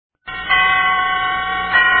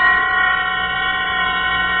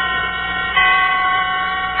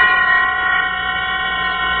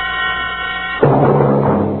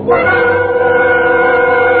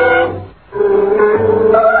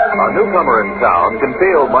town can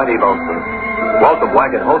feel mighty lonesome. Welcome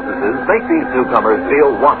Wagon hostesses make these newcomers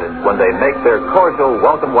feel wanted when they make their cordial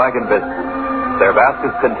welcome wagon visits. Their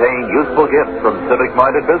baskets contain useful gifts from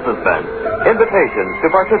civic-minded businessmen, invitations to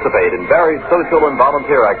participate in varied social and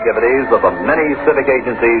volunteer activities of the many civic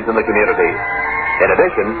agencies in the community. In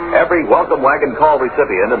addition, every welcome wagon call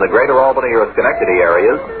recipient in the greater Albany or Schenectady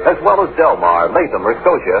areas, as well as Delmar, Latham, or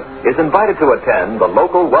Scotia, is invited to attend the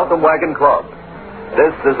local Welcome Wagon Club.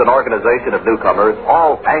 This is an organization of newcomers,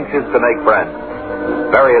 all anxious to make friends.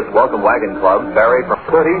 Various Welcome Wagon Clubs vary from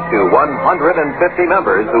 30 to 150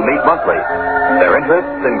 members who meet monthly. Their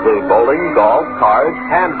interests include bowling, golf, cards,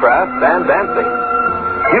 handcrafts, and dancing.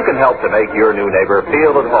 You can help to make your new neighbor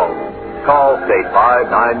feel at home. Call State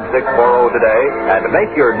 59640 today and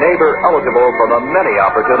make your neighbor eligible for the many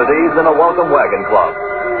opportunities in a Welcome Wagon Club.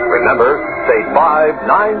 Remember, State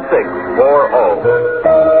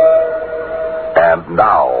 59640. And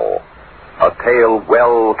now, a tale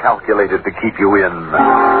well calculated to keep you in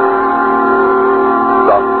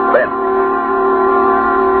suspense.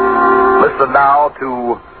 Listen now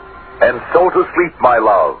to And So to Sleep, My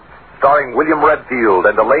Love, starring William Redfield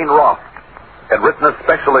and Elaine Roth, and written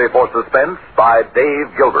especially for suspense by Dave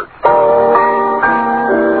Gilbert.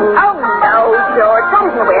 Oh, no, George. That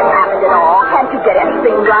isn't the way it happened at all. Can't you get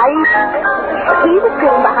anything right? He was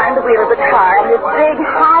sitting behind the wheel of the car, and this big,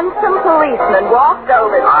 handsome policeman walked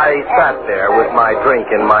over to I sat there with my drink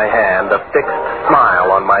in my hand, a fixed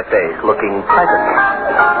smile on my face, looking pleasant.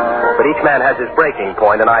 But each man has his breaking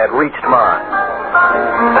point, and I had reached mine.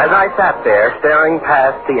 As I sat there, staring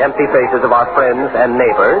past the empty faces of our friends and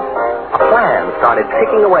neighbors, a plan started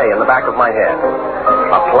ticking away in the back of my head.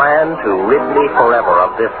 A plan to rid me forever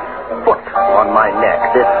of this foot on my neck,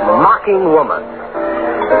 this mocking woman,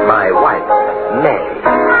 my wife, May.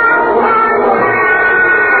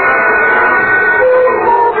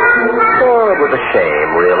 Oh, it was a shame,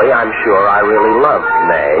 really. I'm sure I really loved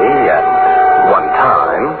May at one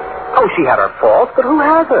time. Oh, she had her faults, but who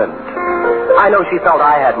hasn't? I know she felt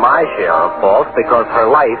I had my share of faults because her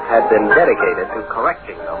life had been dedicated to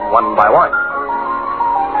correcting them one by one.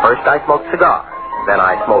 First, I smoked cigars. Then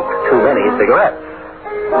I smoked too many cigarettes.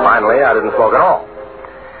 Finally, I didn't smoke at all.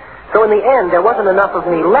 So in the end, there wasn't enough of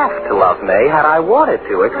me left to love May had I wanted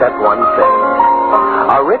to, except one thing.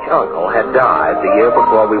 Our rich uncle had died the year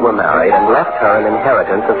before we were married and left her an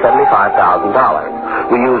inheritance of $75,000.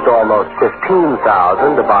 We used almost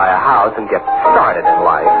 $15,000 to buy a house and get started in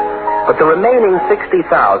life. But the remaining $60,000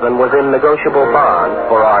 was in negotiable bonds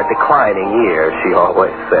for our declining years, she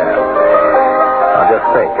always said. Now just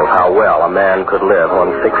think of how well a man could live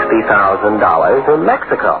on $60,000 in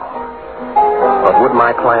Mexico. But would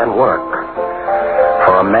my plan work?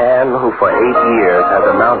 For a man who for 8 years has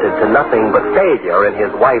amounted to nothing but failure in his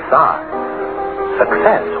wife's eyes,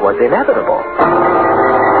 success was inevitable.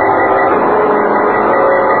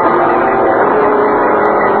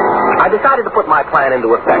 I decided to put my plan into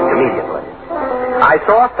effect immediately. I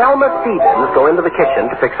saw Thelma Stevens go into the kitchen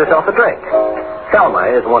to fix herself a drink. Thelma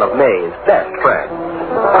is one of May's best friends.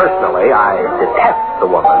 Personally, I detest the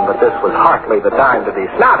woman, but this was hardly the time to be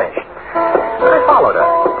snobbish. I followed her.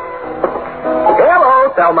 Hello,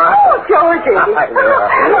 Thelma. Oh, Georgie. Hi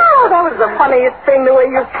there. Oh, that was the funniest thing, the way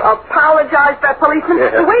you apologized to that policeman.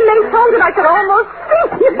 Yeah. The way May told it, I could almost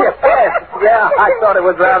see you. Yeah, I thought it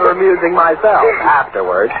was rather amusing myself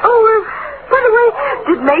afterwards. Oh, by the way,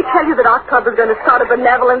 did May tell you that our club is going to start a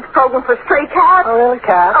benevolence program for stray cats? Oh, really,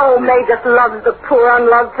 Cat? Oh, May just loves the poor,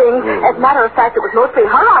 unloved things. As a matter of fact, it was mostly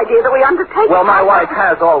her idea that we undertake. Well, my wife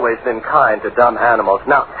has always been kind to dumb animals.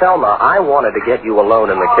 Now, Thelma, I wanted to get you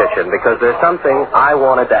alone in the kitchen because there's something I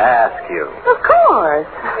wanted to ask you. Of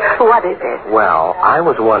course. What is it? Well, I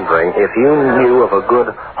was wondering if you knew of a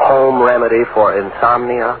good home remedy for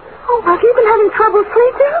insomnia. Oh, have you been having trouble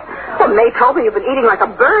sleeping? Well, May told me you've been eating like a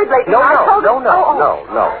bird lately. No, Thelma.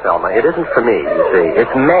 Thelma. It isn't for me, you see.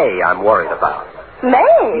 It's May I'm worried about.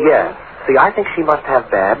 May? Yes. See, I think she must have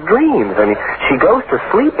bad dreams. I mean, she goes to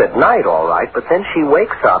sleep at night, all right, but then she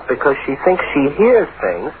wakes up because she thinks she hears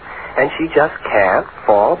things, and she just can't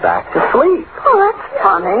fall back to sleep. Oh, that's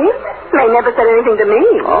funny. May never said anything to me.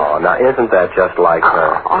 Oh, now, isn't that just like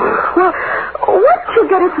her? Well, why don't you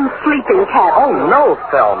get her some sleeping caps? Oh, no,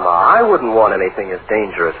 Thelma. I wouldn't want anything as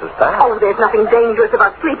dangerous as that. Oh, there's nothing dangerous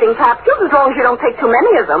about sleeping capsules as long as you don't take too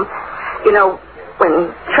many of them. You know,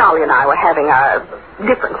 when Charlie and I were having our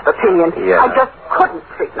difference of opinion, Yeah. I just couldn't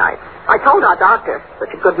sleep nights. I told our doctor,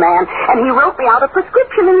 such a good man, and he wrote me out a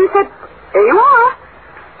prescription, and he said, here you are.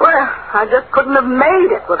 Well, I just couldn't have made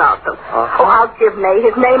it without them. Oh, I'll give May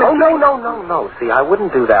his name. Oh, no. See, I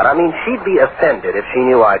wouldn't do that. I mean, she'd be offended if she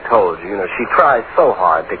knew I told you. You know, she tries so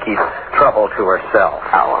hard to keep trouble to herself.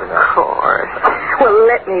 Oh, of course. Well,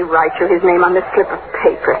 let me write you his name on this slip of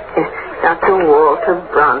paper. Dr. Walter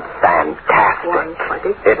Bronson.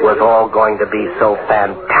 Fantastic. It was all going to be so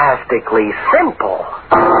fantastically simple.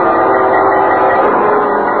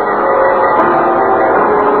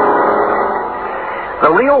 The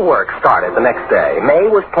real work started the next day. May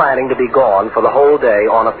was planning to be gone for the whole day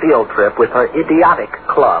on a field trip with her idiotic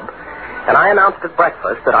club. And I announced at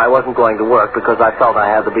breakfast that I wasn't going to work because I felt I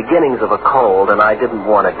had the beginnings of a cold and I didn't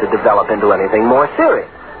want it to develop into anything more serious.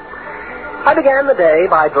 I began the day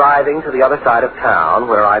by driving to the other side of town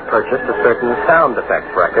where I purchased a certain sound effects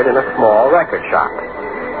record in a small record shop.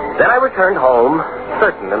 Then I returned home,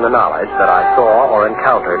 certain in the knowledge that I saw or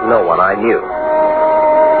encountered no one I knew.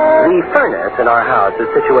 The furnace in our house is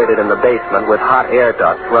situated in the basement with hot air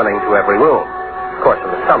ducts running to every room. Of course, in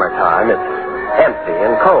the summertime, it's empty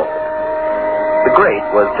and cold. The grate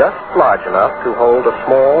was just large enough to hold a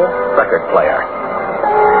small record player.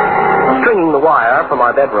 Stringing the wire from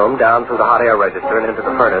our bedroom down through the hot air register and into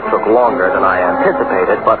the furnace took longer than I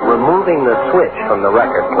anticipated, but removing the switch from the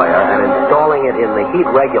record player and installing it in the heat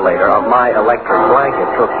regulator of my electric blanket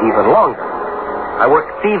took even longer. I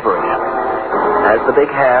worked feverishly as the big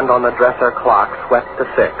hand on the dresser clock swept to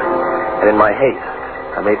 6, and in my haste,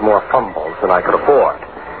 I made more fumbles than I could afford.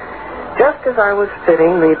 Just as I was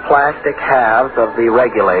fitting the plastic halves of the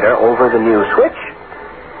regulator over the new switch,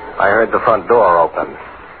 I heard the front door open.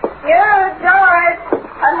 You, George!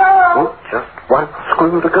 Hello? Just one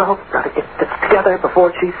screw to go. Gotta get this together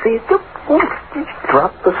before she sees.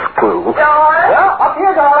 Drop the screw. George? Yeah, up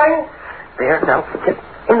here, darling. There, now, get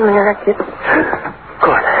in there.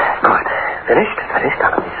 Good. Finished. Now,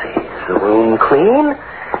 let me see. Is the room clean?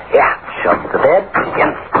 Yeah, shove the bed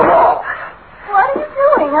against the wall. What are you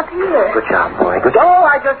doing up here? Good job, boy. Good. Oh,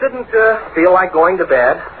 I just didn't feel like going to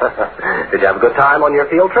bed. Did you have a good time on your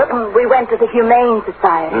field trip? We went to the Humane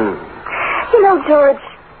Society. You know, George,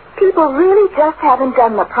 people really just haven't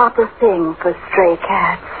done the proper thing for stray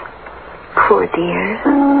cats. Poor dears.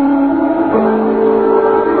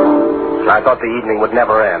 I thought the evening would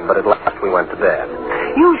never end, but at last we went to bed.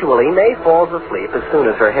 Usually, May falls asleep as soon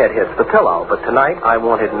as her head hits the pillow, but tonight I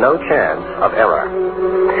wanted no chance of error.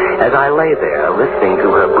 As I lay there, listening to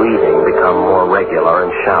her breathing become more regular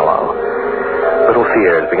and shallow, little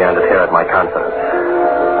fears began to tear at my confidence.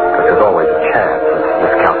 But there's always a chance of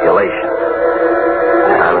miscalculation.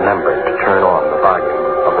 And I remembered to turn on the volume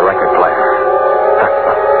of the record player.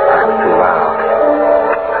 Perhaps too loud.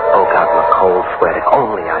 I broke out in a cold sweat. If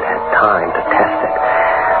only I'd had time to test it.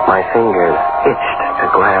 My fingers itched to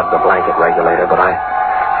grab the blanket regulator, but I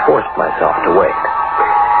forced myself to wait.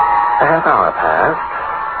 A half hour passed.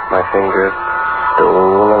 My fingers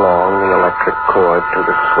stole along the electric cord to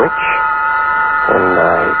the switch, and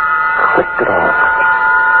I clicked it off.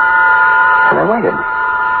 And I waited.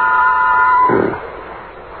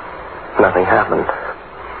 Nothing happened.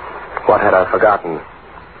 What had I forgotten?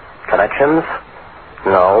 Connections?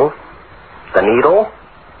 No. The needle?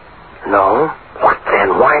 No. What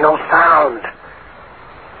then? Why no sound?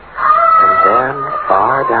 And then,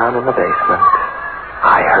 far down in the basement,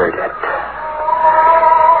 I heard it.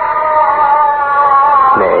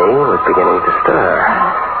 May was beginning to stir.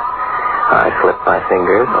 I slipped my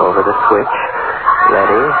fingers over the switch,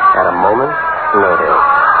 ready at a moment's notice.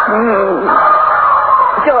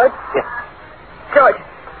 George? Yeah.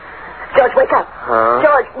 George, wake up. Huh?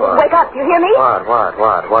 George, wake up. You hear me? What?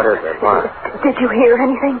 What is it? What? Did you hear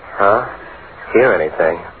anything? Huh? Hear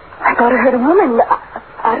anything? I thought I heard a woman,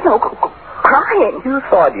 I don't know, crying. You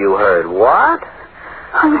thought you heard what?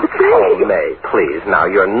 I was afraid. Oh, May, please. Now,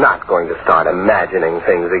 you're not going to start imagining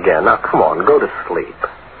things again. Now, come on, go to sleep.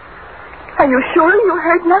 Are you sure you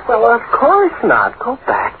heard nothing? Well, of course not. Go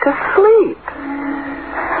back to sleep.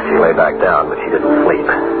 She lay back down, but she didn't sleep.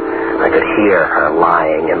 I could hear her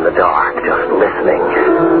lying in the dark, just listening.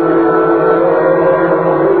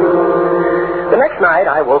 The next night,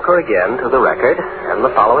 I woke her again to the record, and the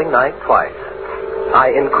following night twice. I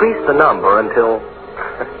increased the number until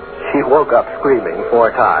she woke up screaming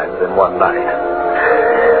 4 times in one night.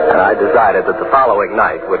 And I decided that the following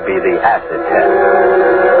night would be the acid test.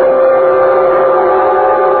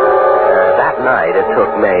 That night, it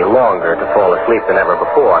took May longer to fall asleep than ever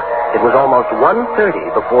before. It was almost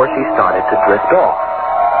 1:30 before she started to drift off.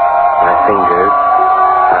 My fingers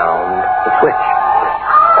found the switch.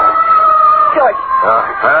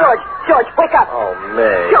 George, wake wake up. Oh,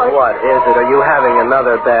 May, George. what is it? Are you having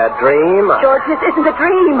another bad dream? George, this isn't a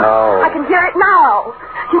dream. Oh. I can hear it now.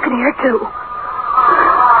 You can hear it, too.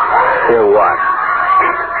 Hear what?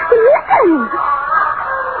 Listen.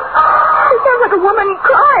 It sounds like a woman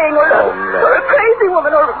crying, or a crazy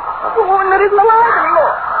woman, or a woman that isn't alive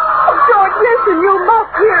anymore. Oh, George, listen. You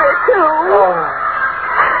must hear it, too. Oh.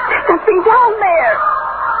 There's something down there.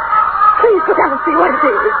 Please go down and see what it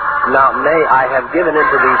is. Now, May, I have given in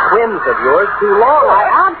to these whims of yours too long.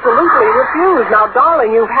 I absolutely refuse. Now,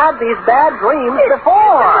 darling, you've had these bad dreams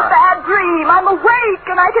before. It's a bad dream. I'm awake,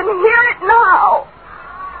 and I can hear it now.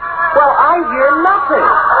 Well, I hear nothing.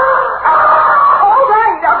 All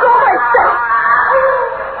right, I'll go myself.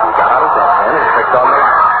 I got out of bed then and clicked on the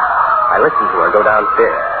light. I listened to her go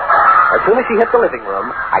downstairs. As soon as she hit the living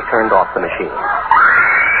room, I turned off the machine.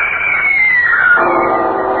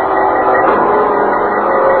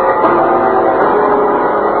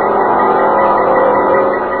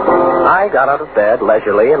 I got out of bed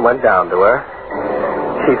leisurely and went down to her.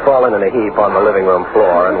 She'd fallen in a heap on the living room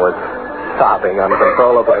floor and was sobbing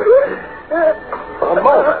uncontrollably. For a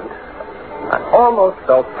moment, I almost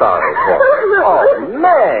felt sorry for her. Oh,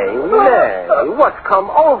 May, what's come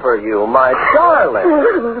over you, my darling?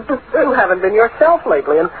 You haven't been yourself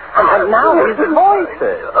lately, and now these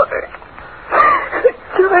voices.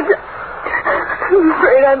 George, I'm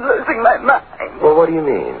afraid I'm losing my mind. Well, what do you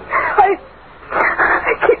mean?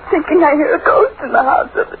 I keep thinking I hear a ghost in the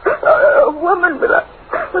house. A woman with a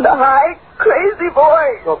high, crazy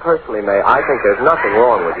voice. Well, personally, May, I think there's nothing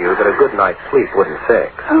wrong with you that a good night's sleep wouldn't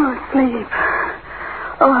fix. Oh, sleep.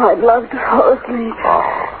 Oh, I'd love to fall asleep. Oh.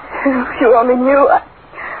 If you only knew, I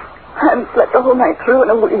haven't slept the whole night through in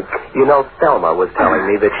a week. You know, Thelma was telling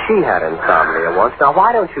me that she had insomnia once. Now,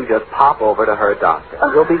 why don't you just pop over to her doctor?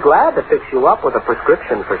 He'll be glad to fix you up with a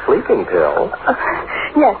prescription for sleeping pills.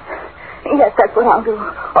 Yes. Yes, that's what I'll do.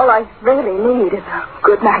 All I really need is a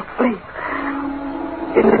good night's sleep.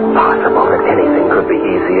 Is it possible that anything could be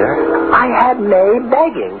easier? I had May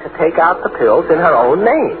begging to take out the pills in her own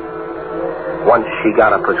name. Once she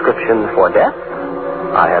got a prescription for death,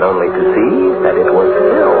 I had only to see that it was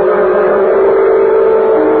filled.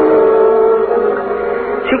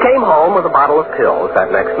 She came home with a bottle of pills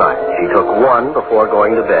that next night. She took one before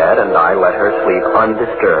going to bed, and I let her sleep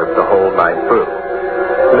undisturbed the whole night through.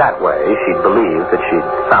 That way, she'd believe that she'd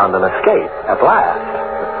found an escape at last.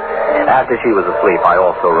 After she was asleep, I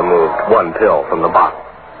also removed one pill from the bottle.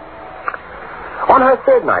 On her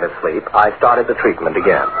third night of sleep, I started the treatment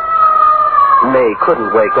again. May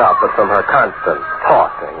couldn't wake up, but from her constant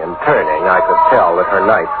tossing and turning, I could tell that her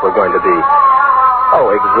nights were going to be,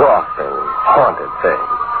 exhausting, haunted things.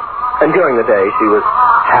 And during the day, she was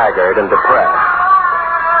haggard and depressed.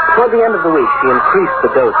 Toward the end of the week, she increased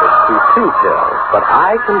the dosage to 2 pills, but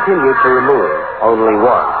I continued to remove only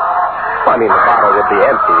one. The bottle would be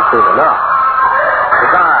empty soon enough.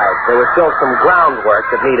 Besides, there was still some groundwork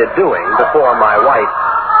that needed doing before my wife's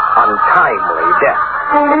untimely death.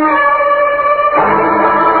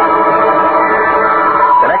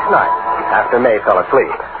 The next night, after May fell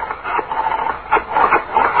asleep,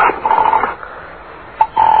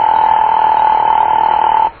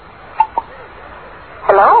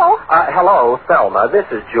 hello, Thelma. This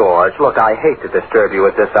is George. Look, I hate to disturb you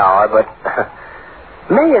at this hour, but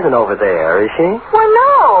May isn't over there, is she? Well,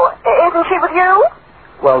 no. Isn't she with you?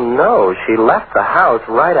 Well, no. She left the house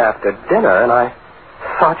right after dinner, and I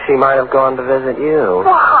thought she might have gone to visit you.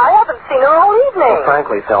 Well, I haven't seen her all evening. Well,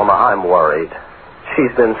 frankly, Thelma, I'm worried.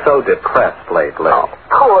 She's been so depressed lately. Oh,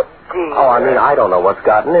 poor dear. Oh, I don't know what's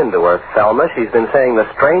gotten into her, Thelma. She's been saying the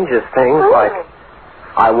strangest things like,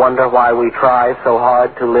 I wonder why we try so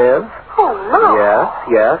hard to live. Oh, no.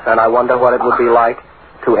 Yes, and I wonder what it would be like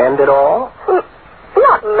to end it all.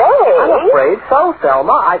 Not May. I'm afraid so,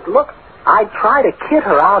 Thelma. I try to kid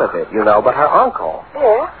her out of it, but her uncle,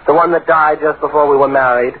 the one that died just before we were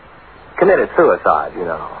married, committed suicide,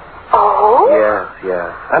 Oh?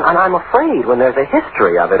 Yes. And I'm afraid when there's a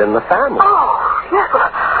history of it in the family. Oh, yes.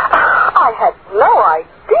 I had no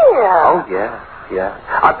idea. Oh, yes.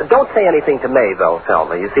 Don't say anything to May, though,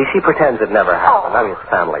 Thelma. You see, she pretends it never happened. Oh. It's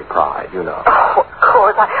family pride, Oh, of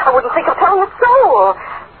course. I wouldn't think of telling a soul.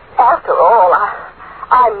 After all,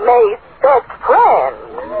 I'm May's best friend.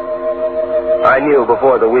 I knew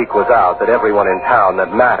before the week was out that everyone in town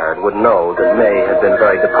that mattered would know that May had been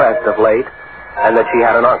very depressed of late and that she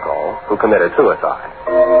had an uncle who committed suicide.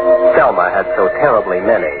 Thelma had so terribly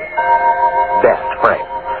many best friends.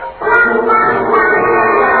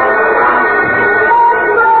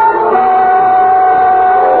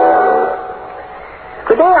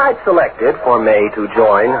 The day I selected for May to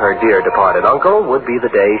join her dear departed uncle would be the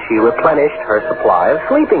day she replenished her supply of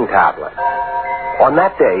sleeping tablets. On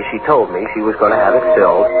that day, she told me she was going to have it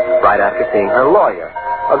filled right after seeing her lawyer.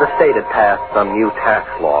 The state had passed some new tax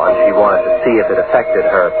law, and she wanted to see if it affected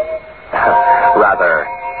her,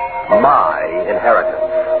 my inheritance.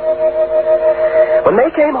 When May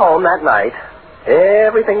came home that night,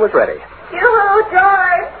 everything was ready. Yoo-hoo,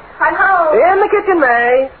 George. I'm home. In the kitchen,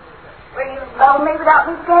 May. Were you lonely without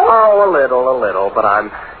me today? Oh, a little, but I'm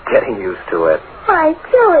getting used to it. Why,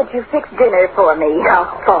 George, you fixed dinner for me. How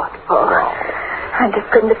thoughtful. No. I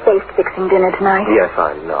just couldn't have faced fixing dinner tonight. Yes,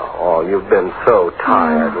 I know. Oh, you've been so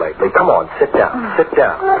tired lately. Come on, sit down. Sit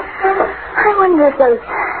down. I wonder if those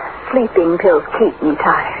sleeping pills keep me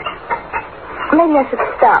tired. Maybe I should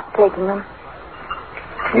stop taking them.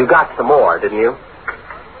 You got some more, didn't you?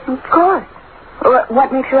 Of course.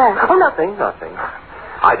 What makes you ask? Oh, nothing.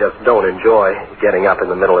 I just don't enjoy getting up in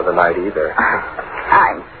the middle of the night either.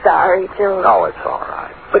 I'm sorry, George. Oh, it's all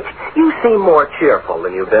right. But you seem more cheerful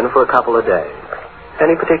than you've been for a couple of days.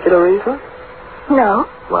 Any particular reason? No.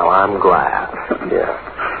 Well, I'm glad. Yeah.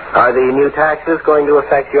 Are the new taxes going to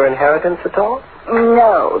affect your inheritance at all?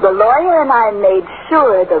 No. The lawyer and I made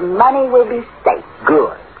sure the money will be safe.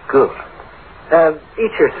 Good.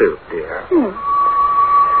 Eat your soup, dear.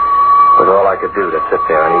 Was all I could do to sit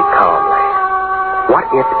there and eat calmly. What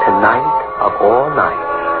if tonight, of all nights,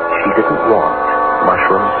 she didn't want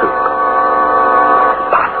mushroom soup? It's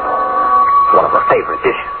possible. It's one of her favorite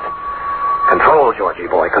dishes. Control,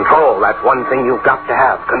 Georgie boy, control. That's one thing you've got to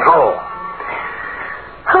have, control.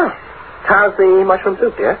 How's the mushroom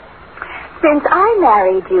soup, dear? Since I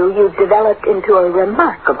married you, you've developed into a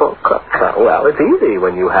remarkable cook. Well, it's easy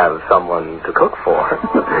when you have someone to cook for.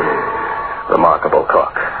 Remarkable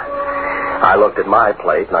cook. I looked at my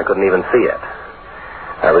plate and I couldn't even see it.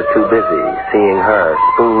 I was too busy seeing her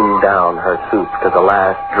spoon down her soup to the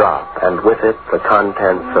last drop, and with it the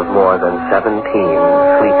contents of more than 17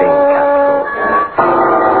 sleeping capsules.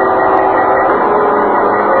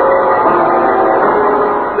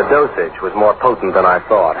 The dosage was more potent than I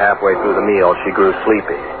thought. Halfway through the meal, she grew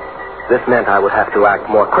sleepy. This meant I would have to act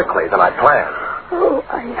more quickly than I planned. Oh,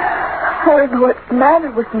 I don't know what's the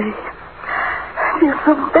matter with me. I feel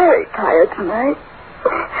so very tired tonight.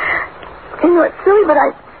 You know, it's silly, but I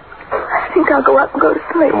think I'll go up and go to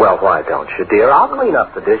sleep. Well, why don't you, dear? I'll clean up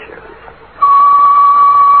the dishes.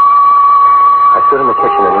 I stood in the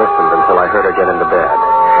kitchen and listened until I heard her get into bed.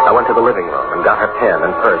 I went to the living room and got her pen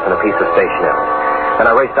and purse and a piece of stationery. Then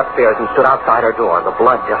I raced upstairs and stood outside her door, the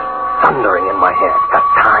blood just thundering in my head. The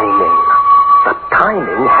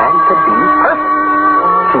timing had to be perfect.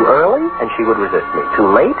 Too early, and she would resist me. Too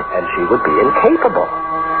late, and she would be incapable.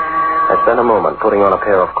 I spent a moment putting on a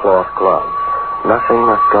pair of cloth gloves. Nothing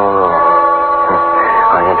must go wrong.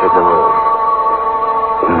 I entered the room.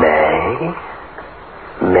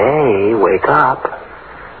 May, wake up.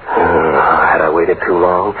 Had I waited too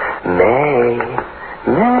long? May,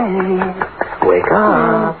 wake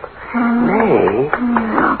up. May,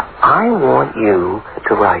 I want you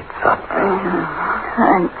to write something.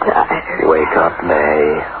 I'm tired. Wake up,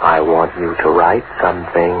 May. I want you to write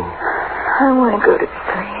something. I want to go to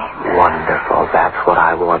sleep. Wonderful. That's what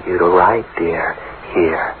I want you to write, dear.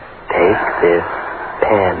 Here, take this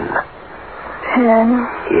pen. Pen?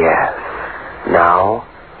 Yes. Now,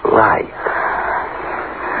 write.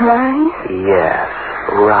 Right? Yes,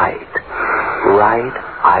 write. Write,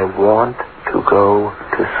 I want to go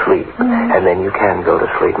to sleep. And then you can go to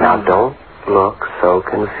sleep. Now, don't look so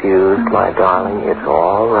confused, my darling. It's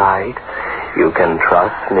all right. You can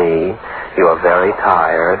trust me. You are very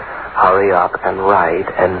tired. Hurry up and write,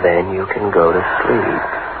 and then you can go to sleep.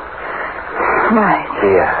 Right.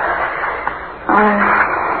 Yes. I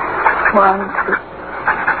want to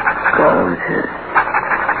go to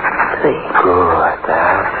sleep. Good,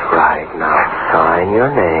 that's right. Now sign your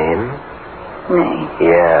name. Name?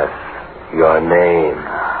 Yes, your name.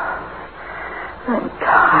 I'm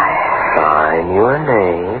tired. Sign your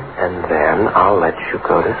name, and then I'll let you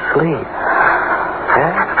go to sleep.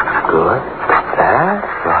 That's good. That's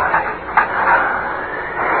right.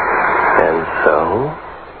 And so,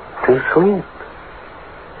 to sleep,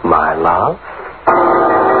 my love.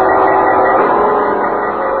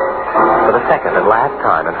 For the second and last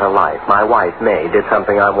time in her life, my wife, May, did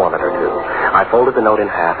something I wanted her to. I folded the note in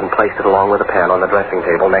half and placed it along with a pen on the dressing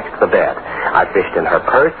table next to the bed. I fished in her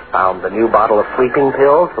purse, found the new bottle of sleeping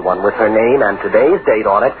pills, the one with her name and today's date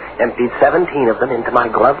on it, emptied 17 of them into my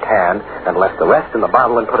gloved hand, and left the rest in the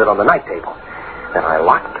bottle and put it on the night table. Then I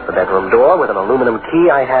locked the bedroom door with an aluminum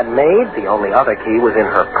key I had made. The only other key was in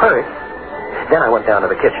her purse. Then I went down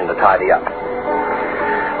to the kitchen to tidy up.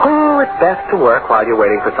 Oh, it's best to work while you're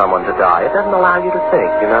waiting for someone to die. It doesn't allow you to think,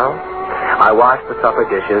 you know. I washed the supper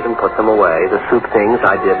dishes and put them away. The soup things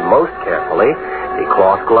I did most carefully. The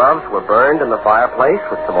cloth gloves were burned in the fireplace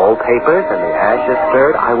with some old papers and the ashes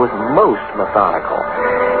stirred. I was most methodical.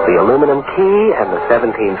 The aluminum key and the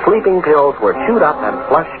 17 sleeping pills were chewed up and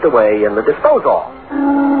flushed away in the disposal.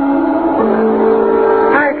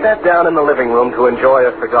 I sat down in the living room to enjoy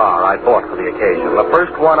a cigar I'd bought for the occasion. The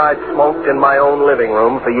first one I'd smoked in my own living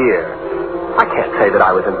room for years. I can't say that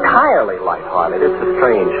I was entirely lighthearted. It's a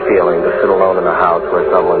strange feeling to sit alone in a house where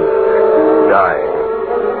someone's dying.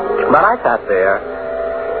 But I sat there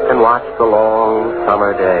and watched the long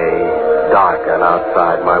summer day darken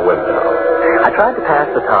outside my window. I tried to pass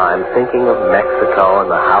the time thinking of Mexico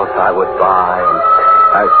and the house I would buy.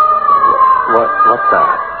 And what's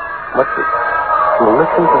that? What's it?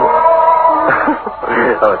 Listen to me.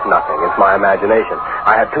 Oh, it's nothing. It's my imagination.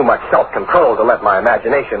 I have too much self-control to let my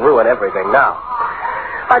imagination ruin everything now.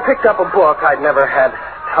 I picked up a book I'd never had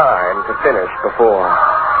time to finish before.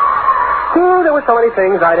 Oh, there were so many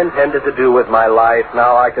things I'd intended to do with my life.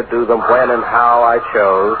 Now I could do them when and how I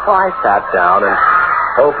chose. So I sat down and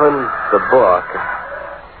opened the book.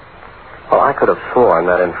 Well, I could have sworn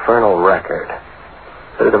that infernal record.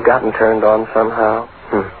 Could it have gotten turned on somehow?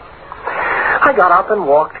 I got up and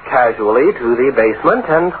walked casually to the basement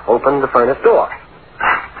and opened the furnace door.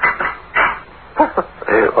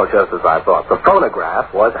 Well, just as I thought. The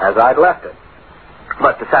phonograph was as I'd left it.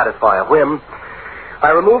 But to satisfy a whim,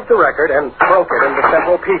 I removed the record and broke it into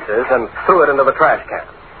several pieces and threw it into the trash can.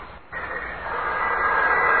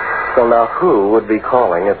 So now who would be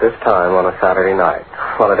calling at this time on a Saturday night?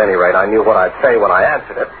 Well, at any rate, I knew what I'd say when I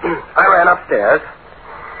answered it. I ran upstairs.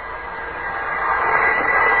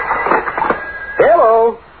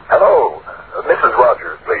 Hello. Hello. Mrs.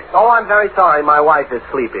 Rogers, please. Oh, I'm very sorry. My wife is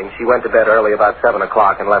sleeping. She went to bed early about 7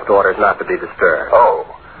 o'clock and left orders not to be disturbed. Oh.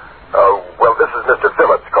 Well, this is Mr.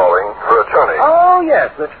 Phillips calling, her attorney. Oh, yes,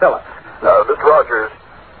 Miss Phillips. Mr. Rogers,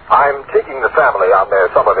 I'm taking the family on their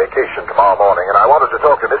summer vacation tomorrow morning, and I wanted to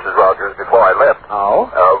talk to Mrs. Rogers before I left. Oh?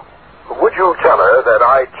 Would you tell her that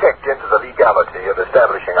I checked into the legality of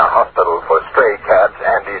establishing a hospital for stray cats,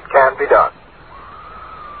 and it can be done?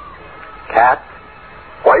 Cats?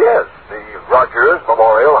 Why, yes, the Rogers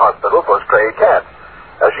Memorial Hospital for Stray Cats.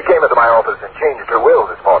 She came into my office and changed her will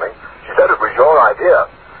this morning. She said it was your idea.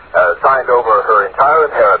 Signed over her entire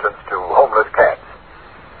inheritance to homeless cats.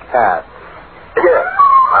 Cats? Yes,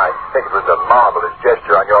 I think it was a marvelous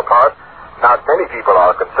gesture on your part. Not many people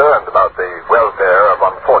are concerned about the welfare of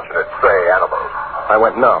unfortunate stray animals. I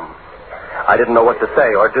went numb. I didn't know what to say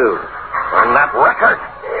or do. And that record!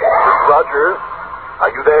 Mr. Rogers,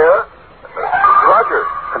 are you there? Mr. Rogers.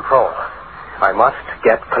 Control. I must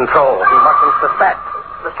get control. He mustn't suspect.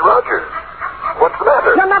 Mr. Rogers, what's the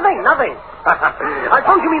matter? No, nothing. I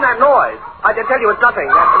suppose you mean that noise. I can tell you it's nothing.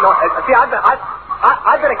 See, I've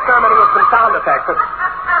been experimenting with some sound effects.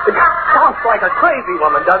 It sounds like a crazy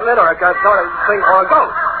woman, doesn't it? Or a sort of thing, or a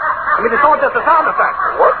ghost. I mean, it's all just a sound effect.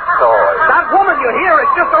 What noise? That woman you hear is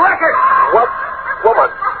just a record. What woman?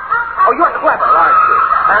 Oh, you're clever, aren't you?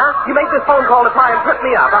 Huh? You made this phone call to try and trip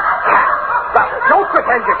me up. Well, don't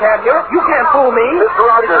pretend you can't hear it. You can't fool me. Mr.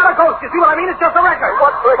 Rogers. It's not a ghost. You see what I mean? It's just a record.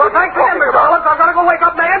 What record Well, thanks are you again, talking Mr. about? Phillips. I've got to go wake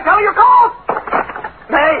up May and tell her you called.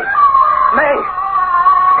 May.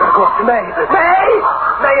 Gotta go up to May.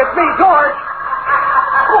 May, it's me, George.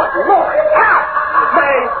 Good Lord.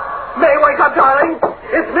 May, wake up, darling.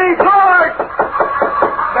 It's me, George.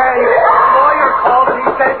 May, the lawyer called and he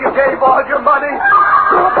said you gave all your money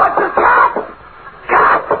to a bunch of cats.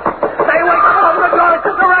 May, wake up and open the door. It's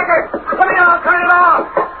just a record. Let me out. Turn it off.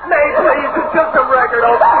 May, please. It's just a record.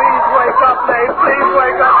 Oh, please wake up, May. Please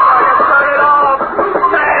wake up so I can turn it off.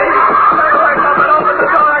 May, wake up and open the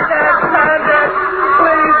door. I can't stand it.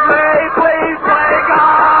 Please, May, please wake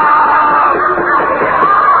up.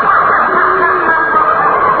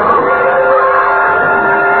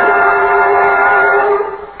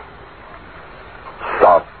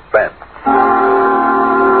 Suspense.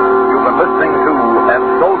 You've been listening to And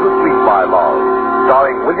So to Sleep, My Love,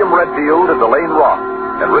 starring William Redfield and Elaine Roth,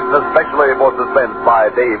 and written especially for Suspense by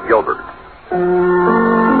Dave Gilbert.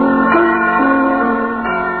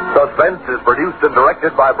 Suspense is produced and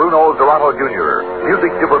directed by Bruno Zerato Jr.,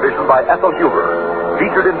 music supervision by Ethel Huber.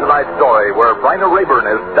 Featured in tonight's story were Bryna Rayburn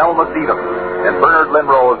as Thelma Stevens and Bernard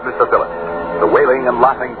Lenroe as Mr. Phillips. The wailing and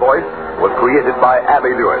laughing voice was created by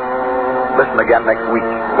Abby Lewis. Listen again next week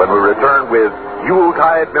when we return with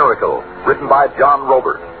Yuletide Miracle, written by John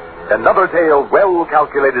Robert. Another tale well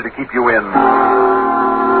calculated to keep you in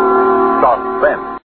suspense.